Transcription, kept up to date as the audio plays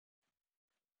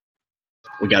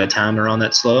We got a timer on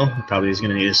that slow. Probably is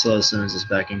going to need a slow as soon as it's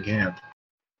back in camp.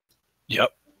 Yep.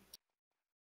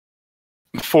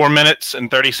 4 minutes and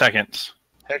 30 seconds.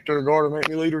 Hector the Garter, make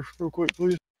me leader real quick,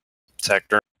 please. It's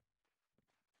Hector.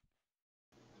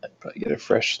 I'd probably get a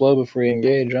fresh slow before you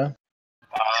engage, huh?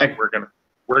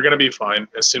 We're gonna be fine.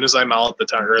 As soon as I mount the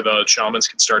timer, the shamans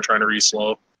can start trying to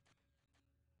re-slow.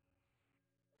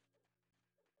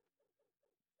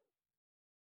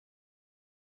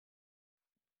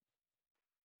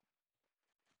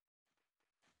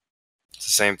 It's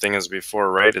the same thing as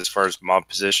before, right? As far as mob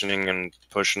positioning and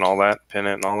pushing all that, pin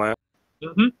it and all that.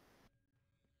 Mm-hmm.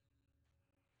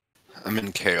 I'm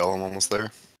in Kale. I'm almost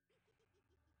there.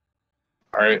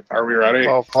 All right, are we ready?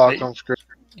 12 o'clock on script.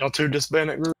 Y'all two disband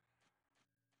that group.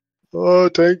 Oh, I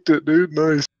tanked it, dude.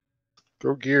 Nice.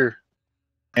 Go gear.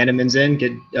 Animan's in.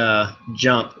 Get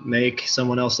jump. Make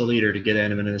someone else the leader to get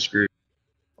Animan in this group.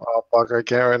 Oh, fuck. I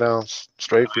can't right now.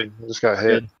 Strafing. I just got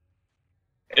hit. Good.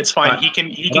 It's fine. He can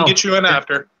get you in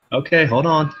after. Okay, hold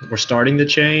on. We're starting the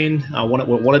chain. I want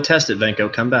to test it,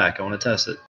 Venko. Come back. I want to test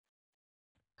it.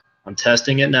 I'm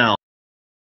testing it now.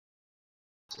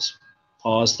 Just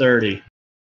pause 30.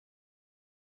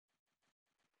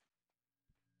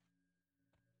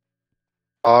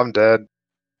 Oh, I'm dead.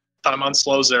 I'm on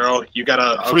slow 0. You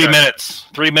gotta 3 minutes.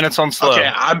 3 minutes on slow.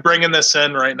 Okay, I'm bringing this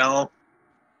in right now.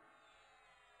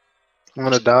 I'm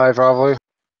gonna die probably.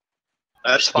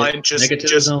 That's fine. Just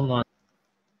zone line.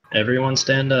 Everyone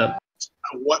stand up.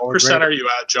 What percent are you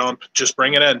at, Jump? Just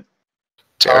bring it in.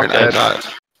 Darren, I'm I'm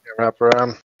not. Wrap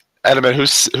around. Adamant,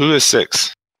 who is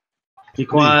 6? Be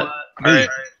quiet. All right.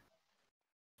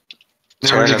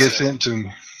 Where'd you get sent to?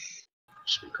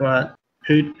 Just be quiet.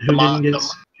 Who didn't get?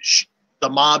 The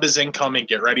mob is incoming.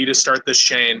 Get ready to start this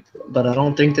chain. But I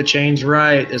don't think the chain's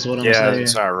right, is what I'm saying. Yeah,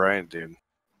 it's not right, dude.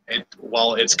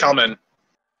 Well, it's coming.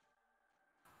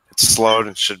 It's slowed.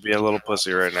 It should be a little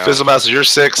pussy right now. Fizzle Master, you're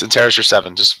 6, and Terrace, you're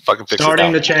 7. Just fucking fix Starting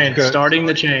it the chain. Okay. Starting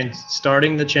the chain.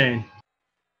 Starting the chain.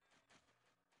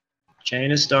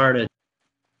 Chain is started.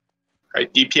 All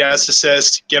right, DPS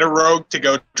assist. Get a rogue to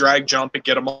go drag Jump and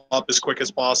get him up as quick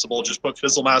as possible. Just put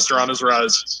Fizzle Master on his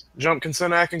res. Jump can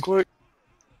send acting quick.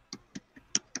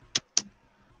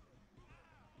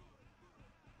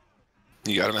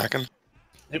 You got him, Akin?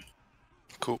 Yep.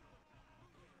 Cool.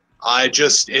 It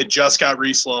just got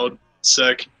reslowed.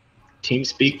 Sick. Team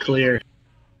speak clear.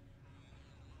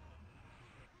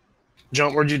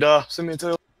 Jump, where'd you die? Send me a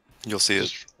tail. You'll see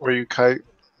it. Where you kite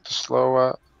the slow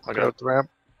at. I got the ramp.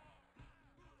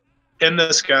 In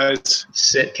this, guys.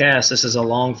 Sit cast. This is a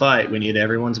long fight. We need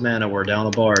everyone's mana. We're down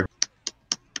a bard.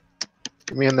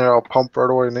 Get me in there. I'll pump right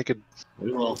away naked.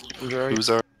 We will.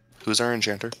 Who's our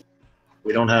enchanter?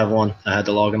 We don't have one. I had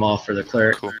to log him off for the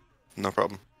cleric. Cool. No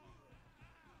problem.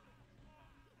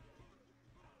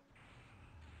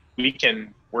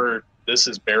 This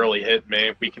is barely hit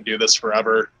me. We can do this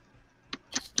forever.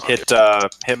 Hit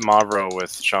Mavro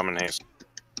with Shaman Haste.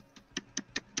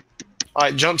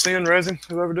 Alright, Jump's in, resin.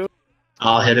 Whoever do it.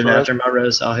 I'll hit him after my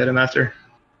res. I'll hit him after.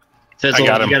 Fizzle, I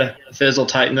got him. You gotta Fizzle,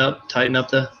 tighten up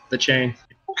the chain.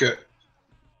 Okay.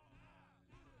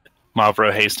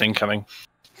 Mavro Hasting coming.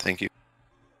 Thank you.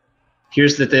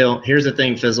 Here's the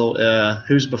thing, Fizzle.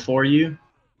 Who's before you?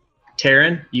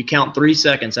 Terran. You count 3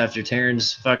 seconds after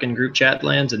Terran's fucking group chat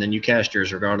lands, and then you cast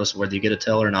yours, regardless of whether you get a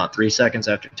tell or not. 3 seconds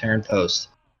after Terran posts.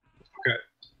 Okay.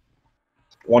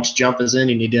 Once Jump is in,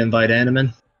 you need to invite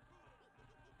Animan.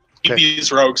 Keep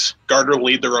these rogues. Garter,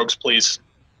 lead the rogues, please.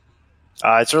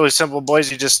 It's really simple,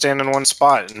 boys. You just stand in one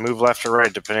spot and move left or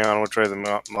right, depending on which way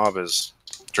the mob is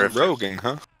drifting. Roguing,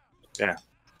 huh? Yeah.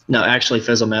 No, actually,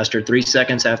 Fizzle Master, 3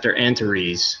 seconds after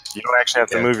Antares. You don't actually have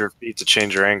to move your feet to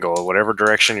change your angle. Whatever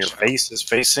direction your face is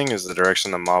facing is the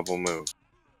direction the mob will move.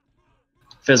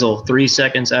 Fizzle, 3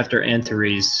 seconds after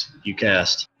Antares, you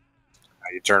cast.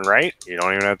 You turn right. You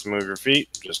don't even have to move your feet.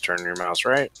 Just turn your mouse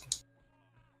right.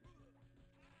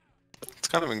 It's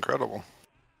kind of incredible.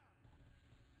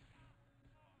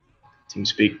 Team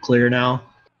speak clear now.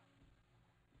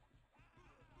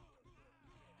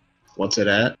 What's it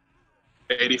at?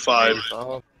 85.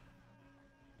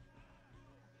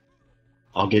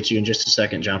 I'll get you in just a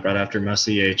second, Jump, right after my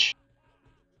CH.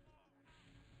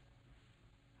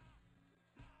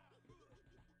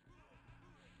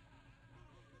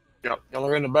 Yep. Y'all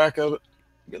are in the back of it.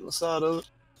 Get in the side of it.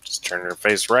 Just turn your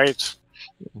face right.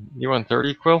 You on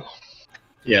 30, Quill?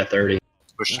 Yeah, 30.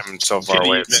 Push him so far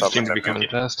away. Seem to be coming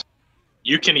fast.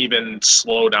 You can even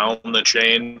slow down the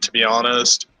chain, to be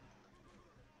honest.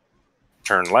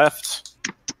 Turn left.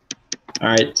 All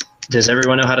right. Does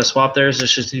everyone know how to swap theirs?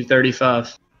 Let's just do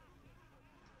 35.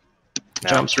 Now,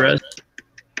 Jumps red.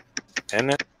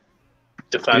 Pin it.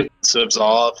 Defensive's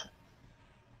off.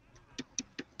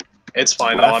 It's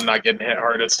fine though. I'm not getting hit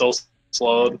hard. It's still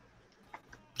slowed.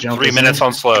 Jump 3 is minutes in.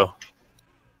 on slow.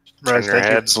 Turn your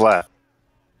heads left.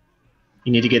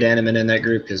 You need to get animate in that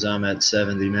group because I'm at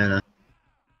 70 mana.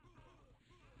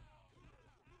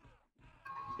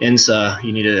 Insa,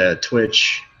 you need a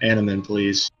Twitch animate,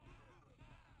 please.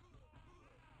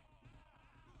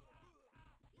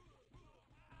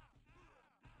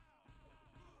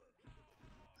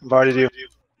 Invited you.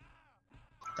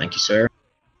 Thank you, sir.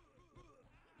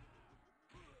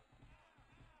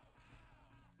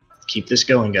 Keep this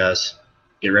going, guys.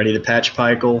 Get ready to patch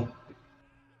Pykel.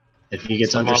 If he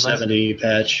gets under 70, you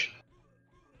patch.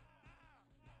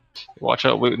 Watch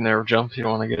out, loot and arrow jump. You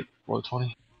don't want to get below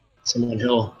 20. Someone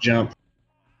hill jump.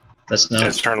 That's not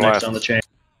Just turn next left. on the chain.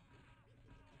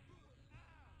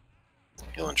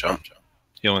 Heal and jump.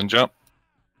 Heal and jump.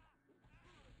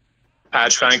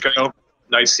 Patch Franco.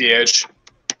 Nice CH.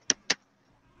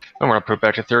 I'm going to put it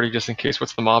back to 30 just in case.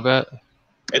 What's the mob at?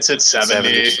 It's at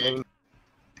 70.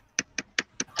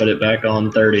 Put it back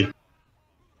on 30.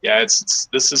 Yeah,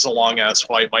 this is a long ass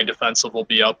fight. My defensive will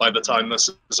be up by the time this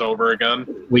is over again.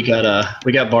 We got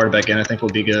Bard back in. I think we'll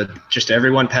be good. Just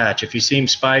everyone patch. If you see him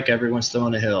spike, everyone's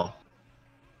throwing a hill.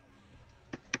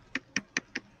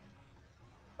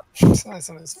 It's not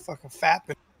some of this fucking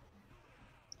fapping.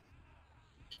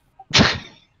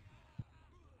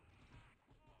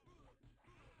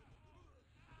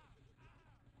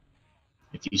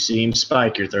 If you see him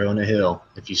spike, you're throwing a hill.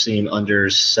 If you see him under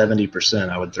 70%,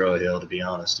 I would throw a hill, to be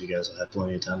honest. You guys will have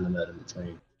plenty of time to met in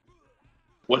between.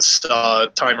 What's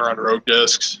timer on rogue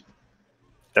discs?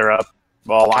 They're up.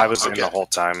 Well, I was in the whole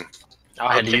time.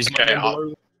 I had to use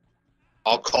my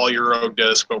I'll call your rogue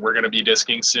disc, but we're going to be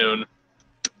disking soon.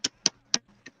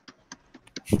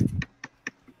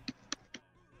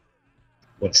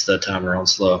 What's the timer on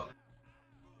slow?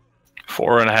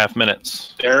 4.5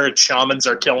 minutes. Their shamans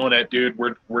are killing it, dude.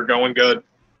 We're going good.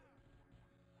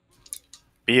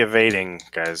 Be evading,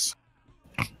 guys.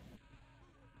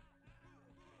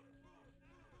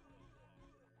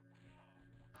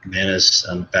 Mana's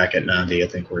I'm back at 90. I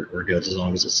think we're good as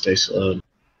long as it stays slowed.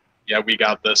 Yeah, we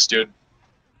got this, dude.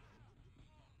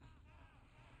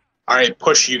 All right,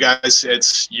 push, you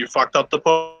guys. You fucked up the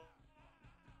push.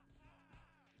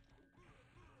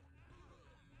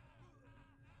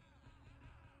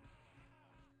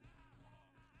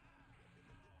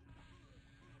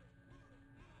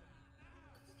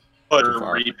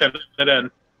 Repin it in.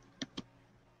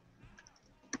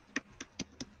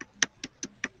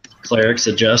 Clerics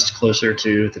adjust closer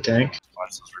to the tank.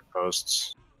 Lots of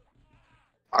posts.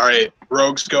 All right,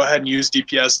 rogues, go ahead and use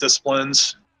DPS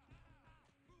disciplines.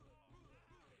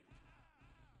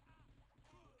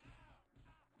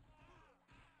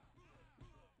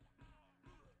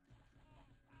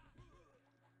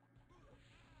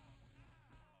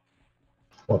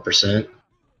 What percent?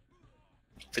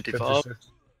 55.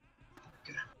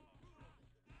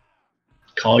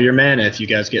 Call your mana if you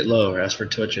guys get low, or ask for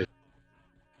twitches.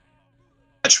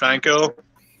 Patch Franco.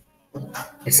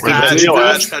 Skype 3,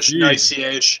 please. Patch nice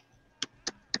CH.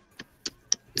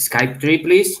 Skype 3,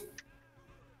 please.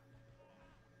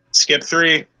 Skip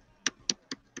 3.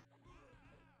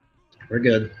 We're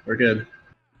good. We're good.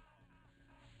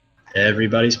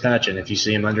 Everybody's patching. If you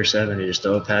see him under 70, just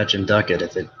throw a patch and duck it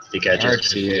if he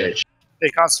catches a CH. Hey,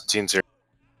 Constantine's here.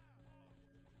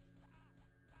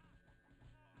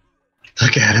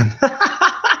 Look at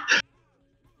him.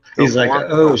 He's like,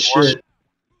 oh shit.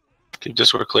 Keep this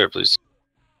square clear, please.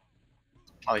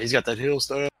 Oh, he's got that heal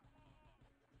stuff.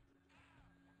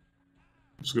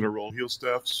 Just gonna roll heal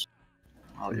staffs.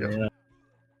 Oh, yeah.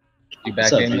 You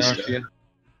back in now, Shia?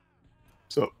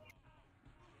 So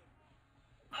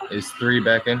Is 3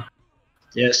 back in?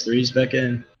 Yes, 3's back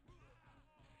in.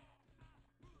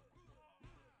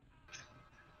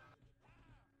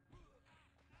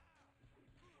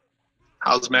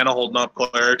 How's mana holding up,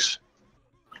 clerics?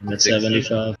 I'm at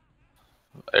 75.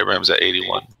 Abraham's at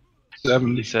 81.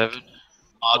 77.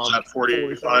 Odds at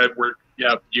 45.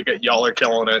 Y'all are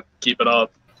killing it. Keep it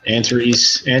up.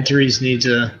 Antares needs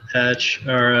a patch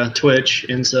or a twitch.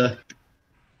 Insa.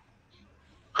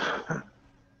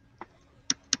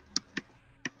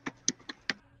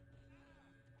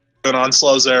 Good on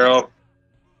slow zero.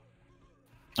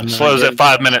 Slow's at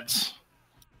 5 minutes.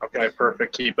 Okay,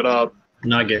 perfect. Keep it up. I'm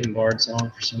not getting Bard's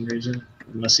on for some reason.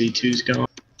 My C2's going.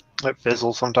 It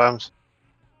fizzles sometimes.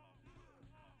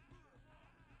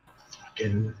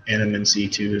 Fucking Animan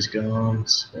C2 is gone.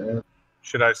 So.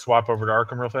 Should I swap over to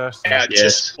Arkham real fast? Yeah, Yes.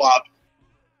 just swap.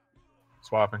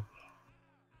 Swapping.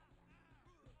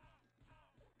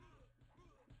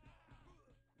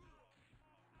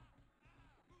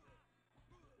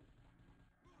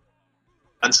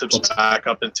 Defensive's back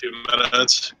up in 2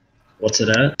 minutes. What's it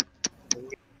at?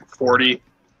 40.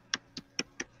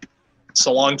 It's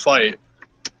a long fight.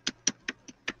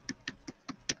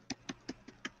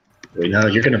 Wait, no,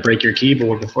 you're gonna break your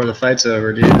keyboard before the fight's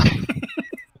over, dude.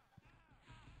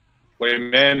 Wait,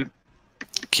 man.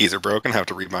 Keys are broken. Have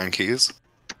to rebind keys.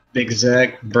 Big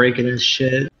Zach breaking his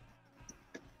shit.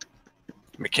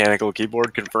 Mechanical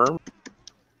keyboard confirmed.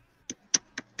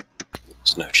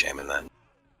 There's no shame in that.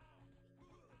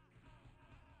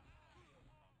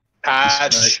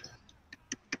 Patch.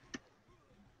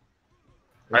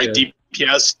 All right,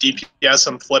 DPS,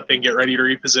 I'm flipping. Get ready to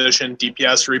reposition.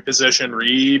 DPS, reposition,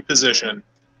 reposition.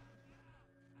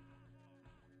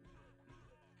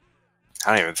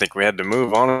 I don't even think we had to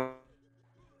move on.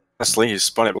 Honestly, he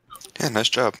spun it. Yeah, nice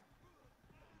job.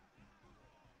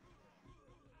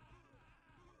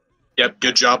 Yep,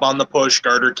 good job on the push.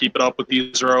 Garter, keep it up with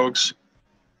these rogues.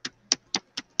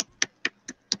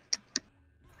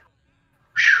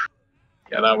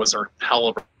 Yeah, that was a hell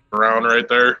of a round right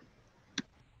there.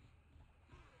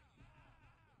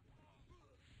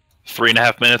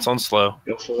 3.5 minutes on slow.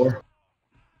 Go 4.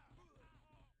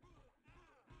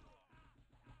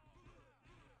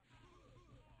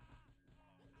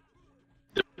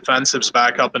 Defensive's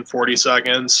back up in 40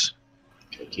 seconds.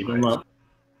 Okay, keep him up.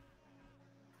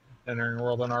 Entering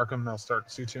World in Arkham, I'll start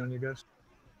C2 on you guys.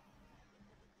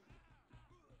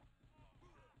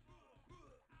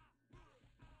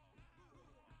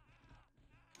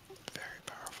 Very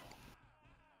powerful.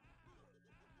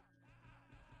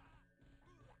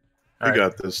 I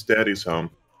got this. Daddy's home.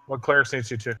 What clerics need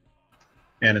C2?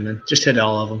 Animan. Just hit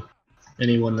all of them.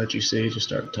 Anyone that you see, just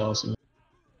start tossing.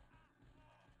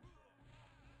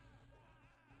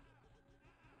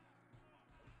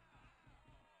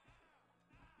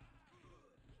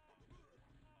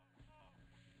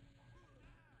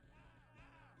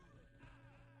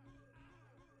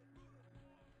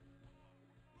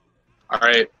 All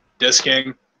right,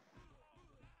 disking.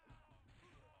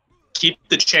 Keep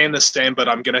the chain the same, but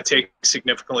I'm going to take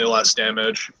significantly less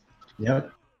damage. Yep.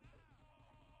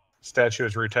 Statue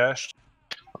is retashed.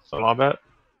 So my bet.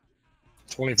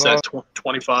 25. It's at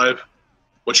 25.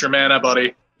 What's your mana,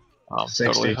 buddy?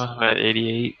 Totally. I'm at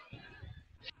 88.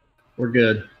 We're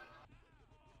good.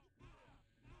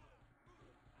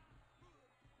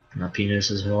 My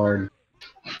penis is hard.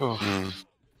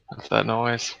 That's that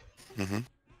noise. Mm-hmm.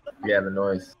 Yeah, the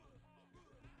noise.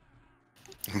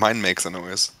 Mine makes a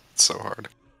noise. It's so hard.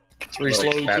 3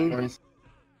 slow, too.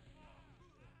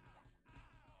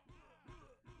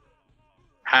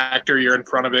 Hector, you're in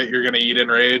front of it. You're going to eat in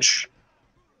rage.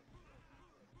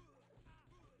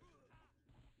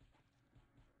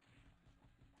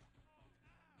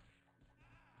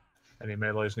 Any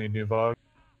melees need new VOG?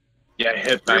 Yeah,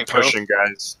 hit You're Banco. pushing,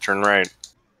 guys. Turn right.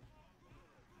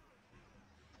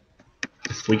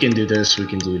 If we can do this, we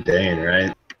can do Dane,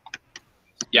 right?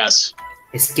 Yes.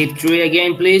 Skip 3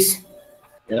 again, please.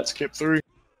 Yep. Skip 3.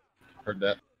 Heard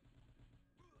that.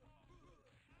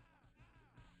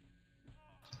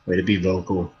 Way to be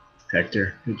vocal,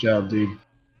 Hector. Good job, dude.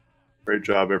 Great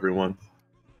job, everyone.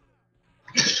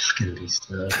 Fucking beast.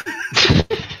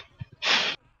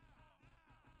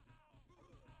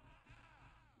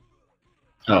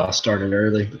 Oh, I started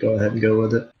early. Go ahead and go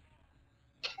with it.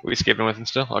 We skipping with him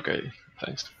still? Okay,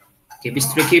 thanks. Keep it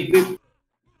straight, keep it.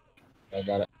 I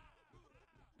got it.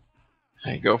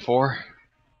 Hey, go 4.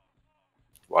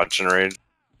 Watch and rage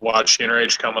Watch in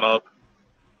rage coming up.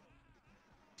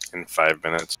 in 5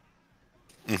 minutes.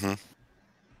 Mm-hmm.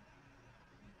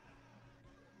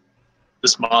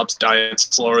 This mob's dying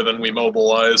slower than we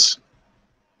mobilize.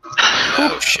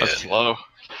 Oh, shit. That's slow.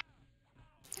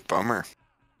 Bummer.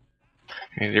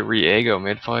 I need to re-ego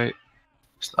mid-fight.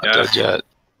 It's not dead yet.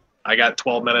 I got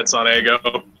 12 minutes on Ego.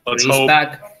 Let's Three's hope.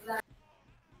 back.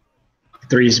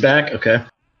 3's back? Okay.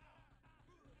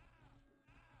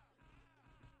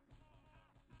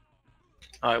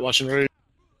 All right, watching ready.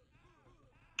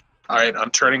 All right,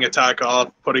 I'm turning attack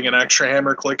off, putting an extra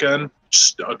hammer click in.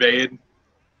 Just evade.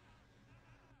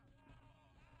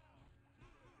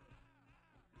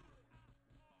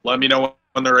 Let me know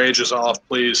when the rage is off,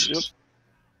 please. Yep.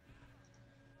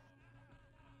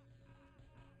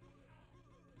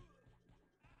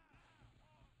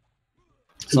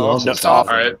 Who else is All off?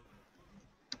 right.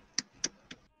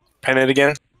 Pen it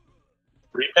again.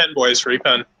 Repin, boys,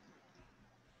 repin.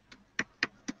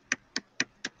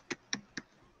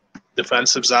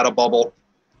 Defensive's out of bubble.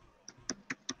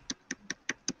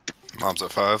 Mob's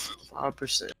at 5.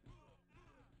 5%.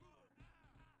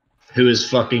 Who is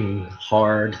fucking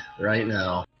hard right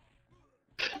now?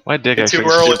 My dick It's actually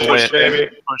too early just to push, went.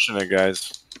 baby. Pushing it,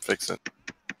 guys. Fix it.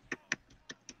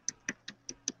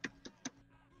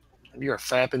 You are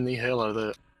fapping the hell out of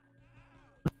that.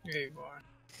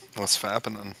 What's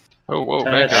happening? Oh, whoa,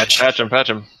 Patch. patch him, patch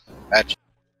him. Patch.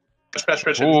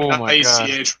 Oh my Nice, god.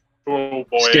 CH. Oh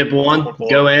boy. Skip one. Oh, boy.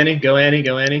 Go Annie. Go Annie.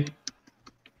 Go Annie.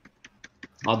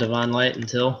 I'll divine light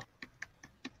until.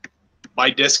 My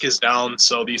disc is down,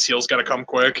 so these heals gotta come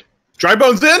quick. Dry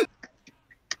bones in.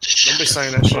 Don't be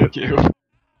saying that shit. Fuck you.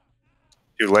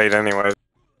 Too late anyway.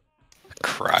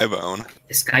 Crybone.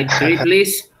 Skype 3,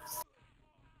 please.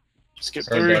 Skip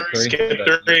Heard 3. that three.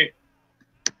 Skip 3.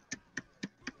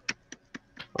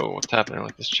 Oh, what's happening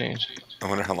with this change? I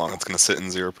wonder how long it's gonna sit in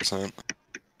 0%.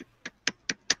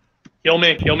 Heal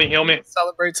me, heal me, heal me.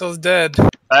 Celebrate till it's dead.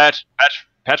 Patch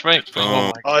me. Boom.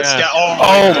 Oh Oh, my it's god.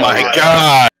 Oh my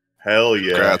god! Hell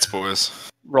yeah. Congrats, boys.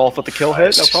 Rolf with the kill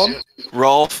hit, no problem.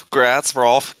 Rolf,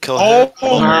 kill Oh,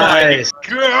 hit. Nice.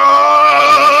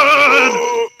 God!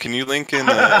 Can you link in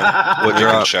what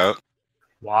drop? Shout?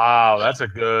 Wow, that's a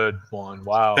good one.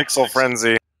 Wow. Pixel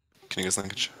Frenzy. Can you guys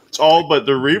link and shout? It's all but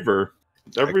the Reaver.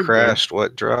 Every Crashed.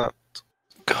 What dropped?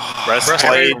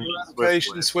 Breastplate.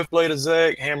 Breastplate, Swift Blade of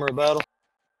Zack, Hammer of Battle.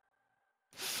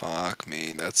 Fuck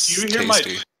me, that's Do you hear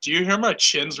tasty. do you hear my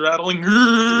chins rattling?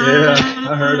 Yeah,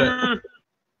 I heard it.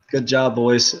 Good job,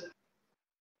 boys.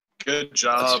 Good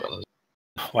job.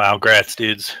 Wow, grats,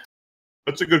 dudes.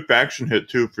 That's a good faction hit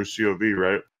too for COV,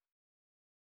 right?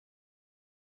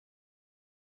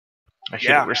 I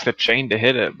should have risked the chain to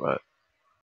hit it, but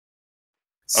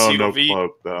Oh, no COV.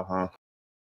 cloak though, huh?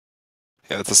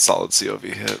 Yeah, it's a solid COV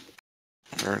hit.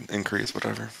 Or increase,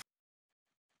 whatever.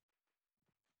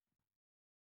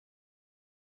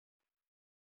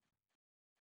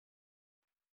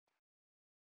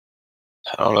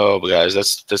 I don't know, but guys,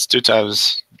 that's 2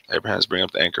 times Abraham's bring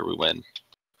up the anchor. We win.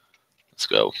 Let's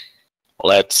go.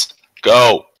 Let's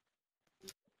go.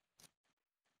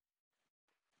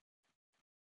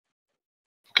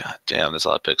 God damn, that's a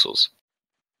lot of pixels.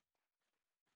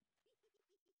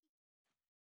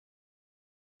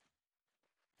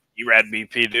 You rad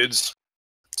BP, dudes.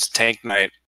 It's tank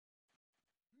night.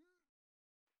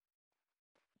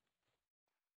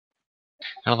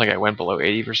 I don't think I went below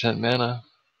 80% mana.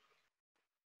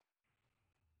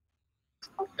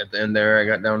 At the end there, I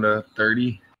got down to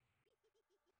 30.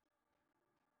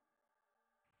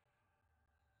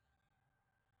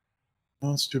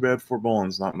 Well, it's too bad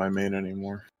Forbolin's not my main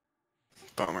anymore.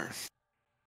 Bummer.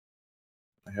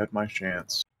 I had my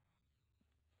chance.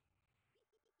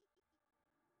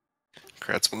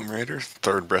 Congrats, Womb Raider.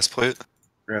 3rd breastplate.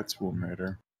 Congrats, Womb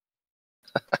Raider.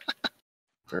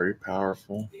 Very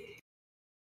powerful.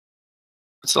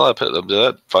 It's a lot of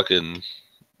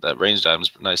that range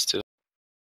diamond's nice too.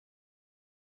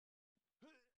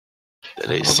 That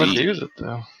I AC. wouldn't use it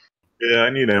though. Yeah, I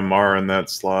need MR in that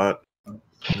slot.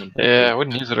 Yeah, I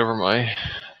wouldn't use it over my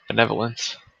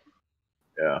benevolence.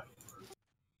 Yeah.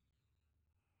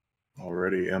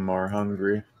 Already MR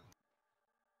hungry.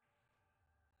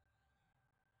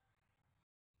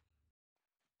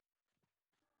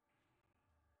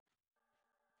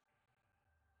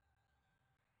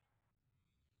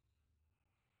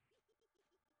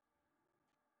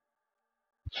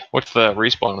 What's the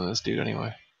respawn on this dude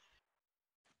anyway?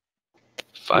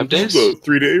 5 This days? is a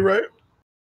 3-day, right?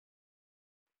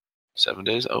 7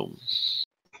 days? Oh.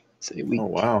 Say we. Oh,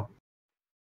 wow.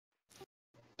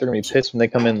 They're gonna be pissed when they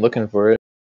come in looking for it.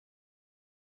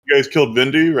 You guys killed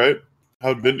Vindy, right?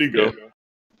 How'd Vindy go?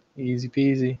 Easy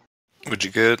peasy. What'd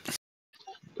you get?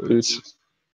 Boots.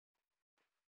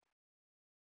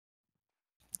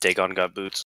 Dagon got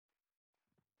boots.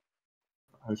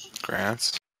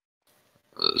 Congrats.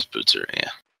 Those boots are, yeah.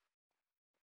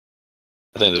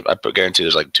 I guarantee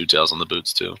there's like 2 tails on the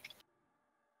boots too.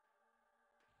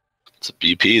 It's a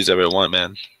BPs everyone want,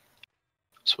 man.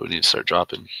 So we need to start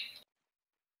dropping.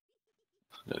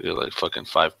 You're like fucking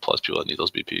 5+ people that need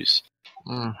those BPs.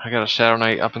 I got a Shadow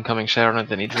Knight, up and coming Shadow Knight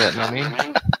that needs that, know what I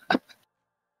mean?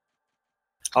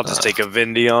 I'll just take a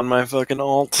Vindy on my fucking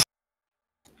alt.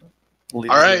 All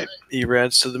right.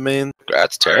 E-Rads to the main.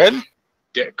 Grats, Terran.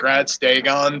 Grats,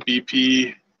 Dagon,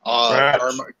 BP,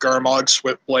 Garmog,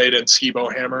 Swiftblade, and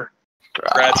Skibo Hammer.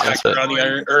 Grats, Hector on the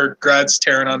Iron, or Grats,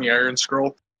 Terran on the Iron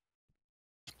Scroll.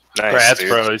 Nice, Grats, dude.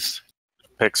 bros.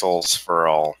 Pixels for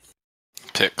all.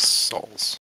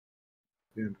 Pixels.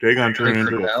 Dagon turned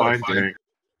into a fine tank.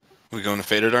 We going to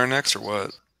Faded R next or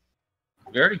what?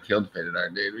 We already killed Faded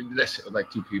Art, dude. We did that shit with like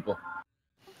 2 people.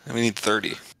 And we need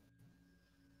 30.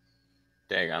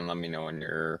 Dagon, let me know when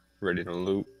you're ready to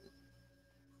loot.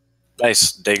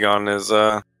 Nice. Dagon is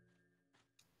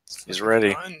he's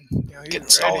ready. Yeah, Getting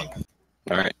solid.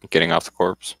 Alright, getting off the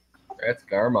corpse. That's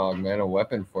Garmog, man. A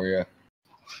weapon for you.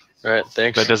 Alright,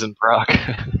 thanks. That doesn't proc.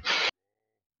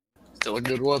 Still a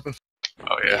good weapon.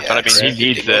 Oh yeah, but I mean,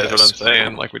 he needs that. Is what I'm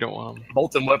saying. Like we don't want him.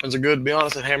 Both them weapons are good, to be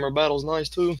honest. And Hammer Battle's nice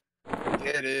too.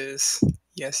 Yeah, it is.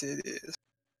 Yes, it is.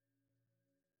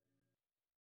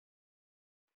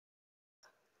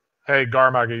 Hey,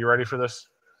 Garmag, are you ready for this?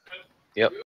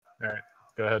 Yep. All right,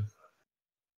 go ahead.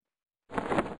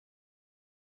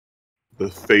 The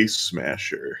Face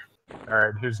Smasher. All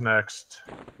right, who's next?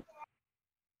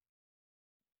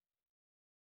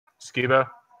 Skibo?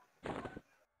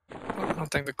 I don't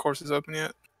think the course is open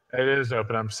yet. It is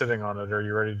open. I'm sitting on it. Are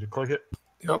you ready to click it?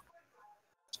 Yep.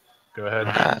 Go ahead.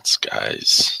 Rats,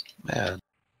 guys. Man.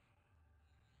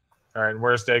 All right,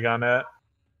 where's Dagon at?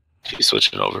 He's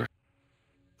switching over.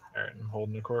 All right, I'm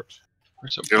holding the corpse.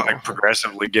 You're like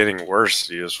progressively getting worse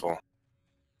useful.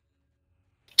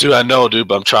 Dude, I know, dude,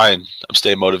 but I'm trying. I'm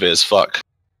staying motivated as fuck.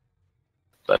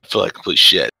 But I feel like complete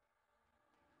shit.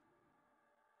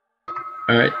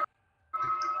 All right.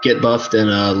 Get buffed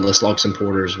and let's log some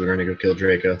porters. We're gonna go kill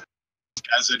Draco.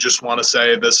 Guys, I just want to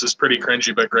say this is pretty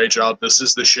cringy, but great job. This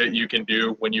is the shit you can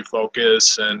do when you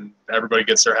focus and everybody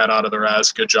gets their head out of their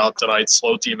ass. Good job tonight.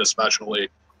 Slow team especially.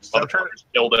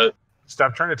 Killed it.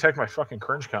 Stop trying to take my fucking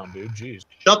cringe count, dude. Jeez.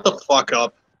 Shut the fuck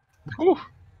up. Whew.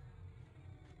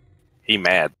 He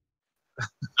mad.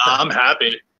 I'm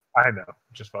happy. I know.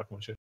 Just fucking with you.